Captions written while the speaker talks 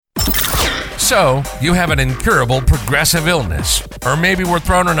So, you have an incurable progressive illness, or maybe we're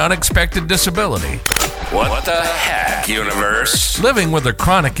thrown an unexpected disability. What the heck, universe? Living with a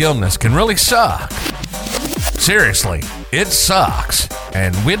chronic illness can really suck. Seriously, it sucks,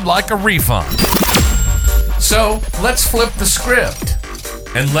 and we'd like a refund. So, let's flip the script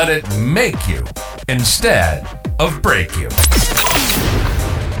and let it make you instead of break you.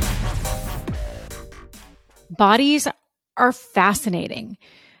 Bodies are fascinating.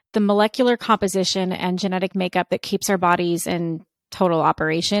 The molecular composition and genetic makeup that keeps our bodies in total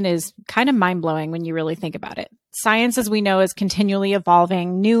operation is kind of mind-blowing when you really think about it. Science, as we know, is continually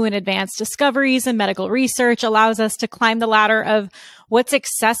evolving. New and advanced discoveries and medical research allows us to climb the ladder of what's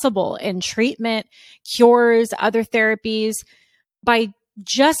accessible in treatment, cures, other therapies. By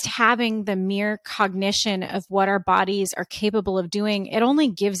just having the mere cognition of what our bodies are capable of doing, it only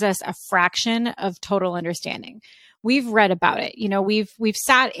gives us a fraction of total understanding. We've read about it. You know, we've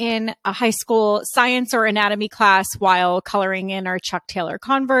sat in a high school science or anatomy class while coloring in our Chuck Taylor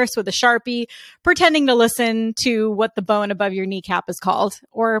Converse with a Sharpie, pretending to listen to what the bone above your kneecap is called.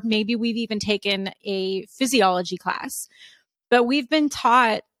 Or maybe we've even taken a physiology class. But we've been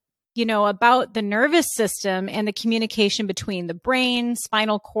taught, you know, about the nervous system and the communication between the brain,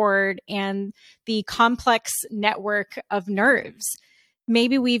 spinal cord, and the complex network of nerves.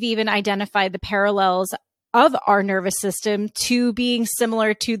 Maybe we've even identified the parallels of our nervous system to being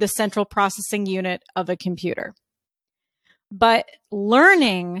similar to the central processing unit of a computer. But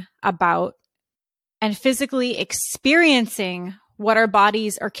learning about and physically experiencing what our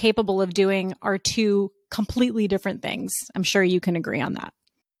bodies are capable of doing are two completely different things. I'm sure you can agree on that.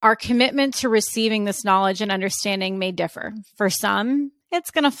 Our commitment to receiving this knowledge and understanding may differ. For some,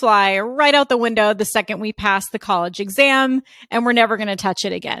 it's going to fly right out the window the second we pass the college exam, and we're never going to touch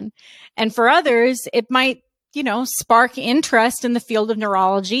it again. And for others, it might, you know, spark interest in the field of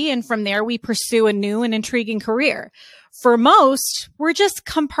neurology, and from there we pursue a new and intriguing career. For most, we're just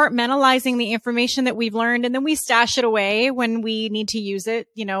compartmentalizing the information that we've learned, and then we stash it away when we need to use it,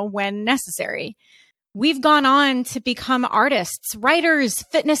 you know, when necessary. We've gone on to become artists, writers,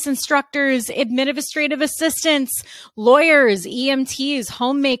 fitness instructors, administrative assistants, lawyers, EMTs,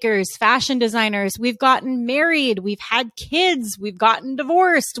 homemakers, fashion designers. We've gotten married. We've had kids. We've gotten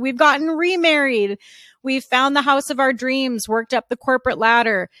divorced. We've gotten remarried. We've found the house of our dreams, worked up the corporate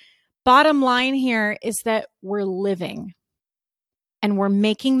ladder. Bottom line here is that we're living and we're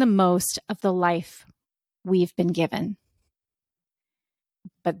making the most of the life we've been given.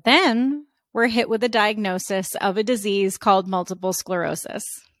 But then we're hit with a diagnosis of a disease called multiple sclerosis.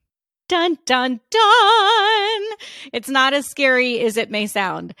 Dun, dun, dun. It's not as scary as it may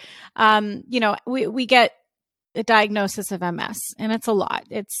sound. We get a diagnosis of MS, and it's a lot.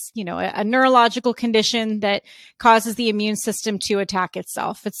 It's, you know, a neurological condition that causes the immune system to attack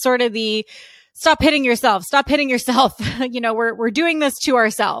itself. It's sort of the stop hitting yourself. You know, we're doing this to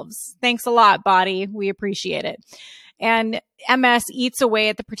ourselves. Thanks a lot, body. We appreciate it. And MS eats away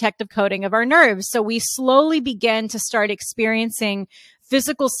at the protective coating of our nerves. So we slowly begin to start experiencing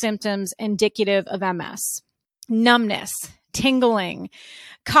physical symptoms indicative of MS. Numbness, tingling,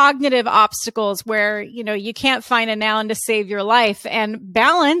 cognitive obstacles where, you know, you can't find a noun to save your life, and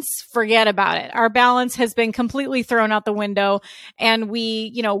balance, forget about it. Our balance has been completely thrown out the window, and we,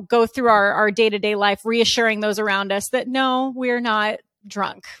 you know, go through our day-to-day life reassuring those around us that no, we're not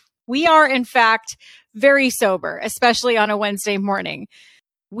drunk. We are, in fact, very sober, especially on a Wednesday morning.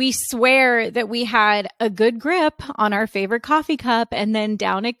 We swear that we had a good grip on our favorite coffee cup, and then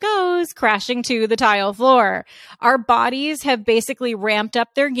down it goes, crashing to the tile floor. Our bodies have basically ramped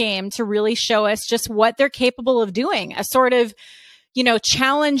up their game to really show us just what they're capable of doing, a sort of, you know,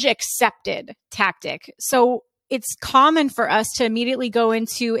 challenge accepted tactic. So it's common for us to immediately go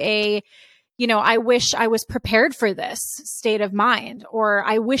into a, you know, I wish I was prepared for this state of mind, or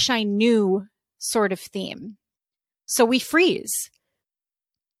I wish I knew sort of theme. So we freeze.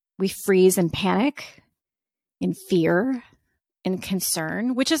 We freeze in panic, in fear, in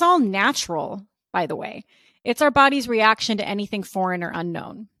concern, which is all natural, by the way. It's our body's reaction to anything foreign or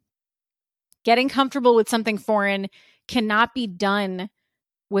unknown. Getting comfortable with something foreign cannot be done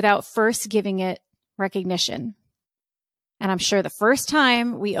without first giving it recognition. And I'm sure the first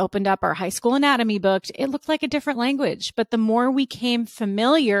time we opened up our high school anatomy book, it looked like a different language. But the more we came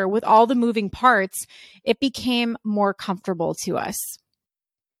familiar with all the moving parts, it became more comfortable to us.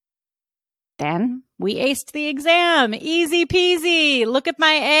 Then we aced the exam. Easy peasy. Look at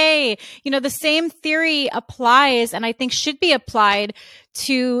my A. You know, the same theory applies, and I think should be applied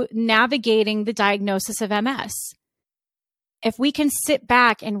to navigating the diagnosis of MS. If we can sit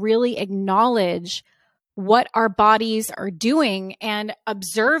back and really acknowledge what our bodies are doing and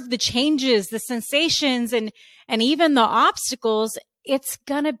observe the changes, the sensations, and even the obstacles, it's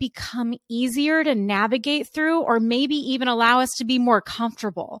going to become easier to navigate through, or maybe even allow us to be more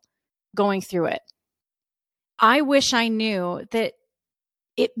comfortable going through it. I wish I knew that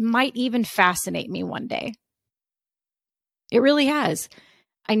it might even fascinate me one day. It really has.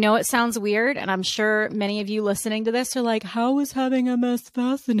 I know it sounds weird, and I'm sure many of you listening to this are like, how is having MS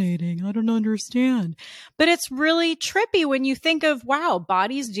fascinating? I don't understand. But it's really trippy when you think of, wow,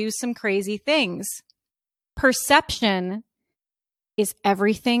 bodies do some crazy things. Perception is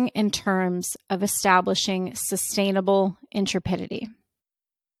everything in terms of establishing sustainable intrepidity.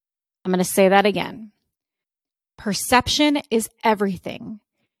 I'm going to say that again. Perception is everything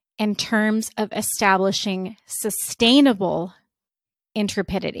in terms of establishing sustainable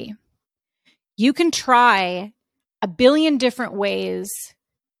intrepidity. You can try a billion different ways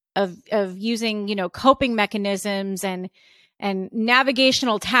of using, coping mechanisms and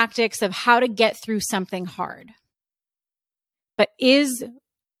navigational tactics of how to get through something hard. But is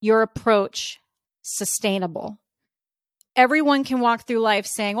your approach sustainable? Everyone can walk through life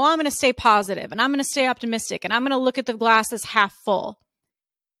saying, well, I'm going to stay positive and I'm going to stay optimistic and I'm going to look at the glass as half full.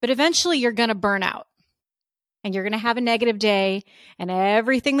 But eventually you're going to burn out and you're going to have a negative day, and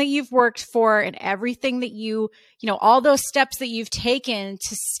everything that you've worked for and everything that all those steps that you've taken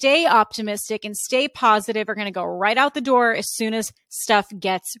to stay optimistic and stay positive are going to go right out the door as soon as stuff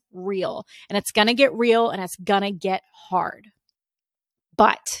gets real. And it's going to get real and it's going to get hard.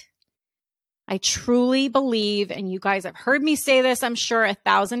 But I truly believe, and you guys have heard me say this, I'm sure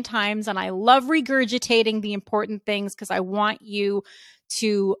 1,000 times, and I love regurgitating the important things because I want you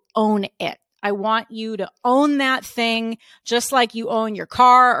to own it. I want you to own that thing just like you own your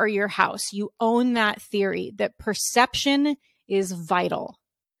car or your house. You own that theory that perception is vital.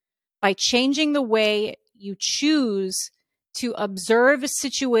 By changing the way you choose to observe a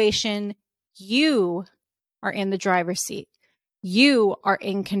situation, you are in the driver's seat. You are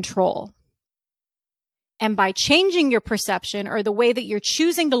in control. And by changing your perception, or the way that you're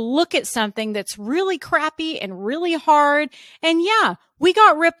choosing to look at something that's really crappy and really hard, and yeah, we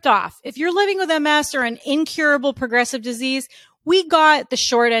got ripped off. If you're living with MS or an incurable progressive disease, we got the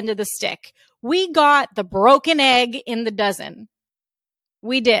short end of the stick. We got the broken egg in the dozen.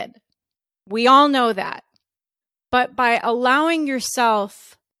 We did. We all know that. But by allowing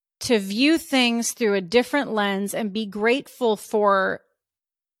yourself to view things through a different lens and be grateful for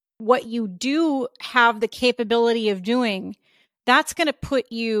what you do have the capability of doing, that's going to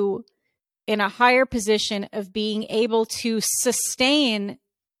put you in a higher position of being able to sustain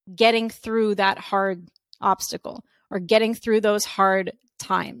getting through that hard obstacle or getting through those hard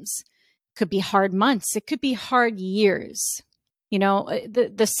times. It could be hard months. It could be hard years.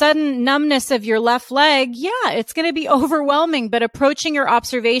 The sudden numbness of your left leg, yeah, it's going to be overwhelming, but approaching your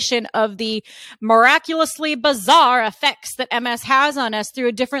observation of the miraculously bizarre effects that MS has on us through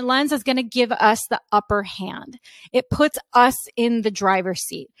a different lens is going to give us the upper hand. It puts us in the driver's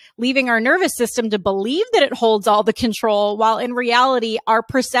seat, leaving our nervous system to believe that it holds all the control, while in reality, our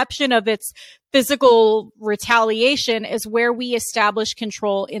perception of its physical retaliation is where we establish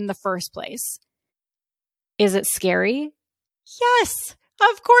control in the first place. Is it scary? Yes,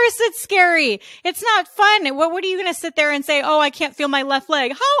 of course it's scary. It's not fun. What are you going to sit there and say, oh, I can't feel my left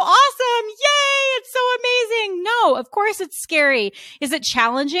leg? How awesome. Yay. It's so amazing. No, of course it's scary. Is it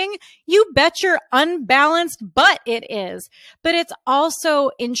challenging? You bet your unbalanced butt it is. But it's also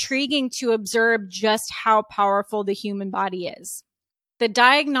intriguing to observe just how powerful the human body is. The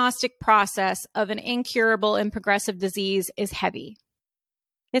diagnostic process of an incurable and progressive disease is heavy.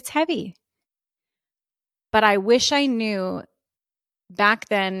 It's heavy. But I wish I knew back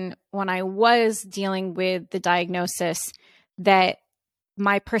then when I was dealing with the diagnosis that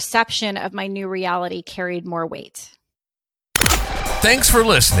my perception of my new reality carried more weight. Thanks for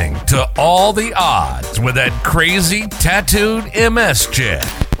listening to All the Odds with that crazy tattooed MS chick.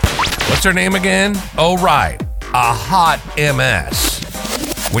 What's her name again? Oh, right. A hot MS.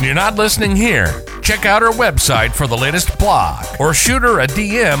 When you're not listening here, check out her website for the latest blog, or shoot her a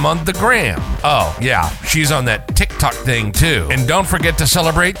DM on the gram. Oh, yeah, she's on that TikTok thing too. And don't forget to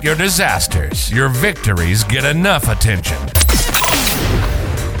celebrate your disasters. Your victories get enough attention.